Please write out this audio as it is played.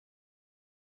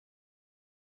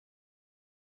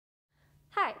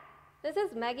Hi, this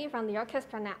is Maggie from the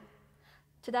Orchestra now.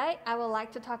 Today, I would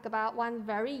like to talk about one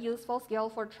very useful skill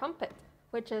for trumpet,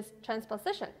 which is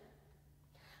transposition.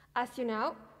 As you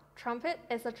know, trumpet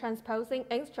is a transposing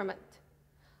instrument.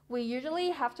 We usually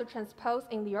have to transpose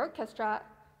in the orchestra.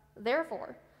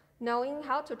 Therefore, knowing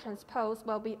how to transpose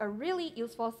will be a really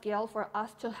useful skill for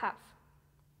us to have.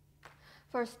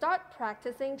 For start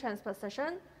practicing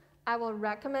transposition, I will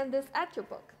recommend this etude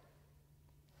book,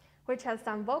 which has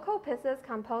some vocal pieces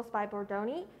composed by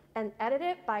Bordoni and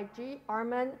edited by G.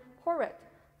 Armand Porret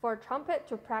for trumpet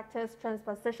to practice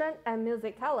transposition and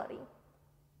musicality.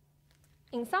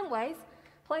 In some ways,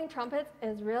 playing trumpet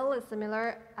is really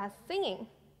similar as singing.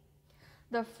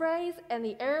 The phrase and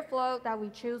the airflow that we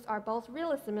choose are both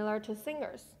really similar to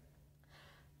singers.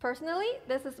 Personally,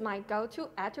 this is my go-to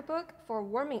etude book for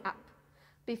warming up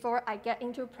before I get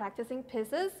into practicing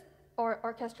pieces or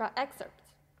orchestra excerpts.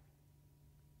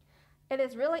 It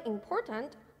is really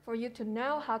important for you to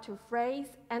know how to phrase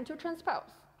and to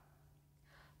transpose.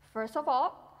 First of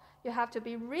all, you have to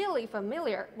be really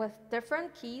familiar with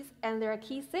different keys and their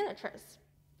key signatures.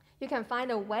 You can find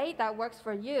a way that works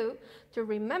for you to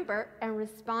remember and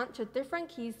respond to different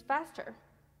keys faster.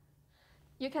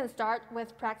 You can start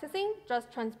with practicing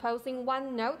just transposing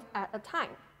one note at a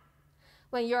time.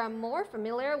 When you are more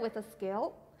familiar with a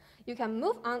skill, you can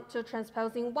move on to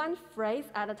transposing one phrase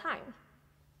at a time.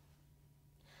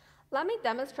 Let me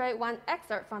demonstrate one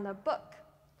excerpt from the book,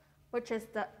 which is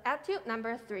the etude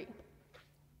number 3,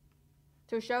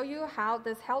 to show you how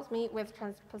this helps me with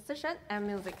transposition and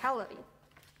musicality.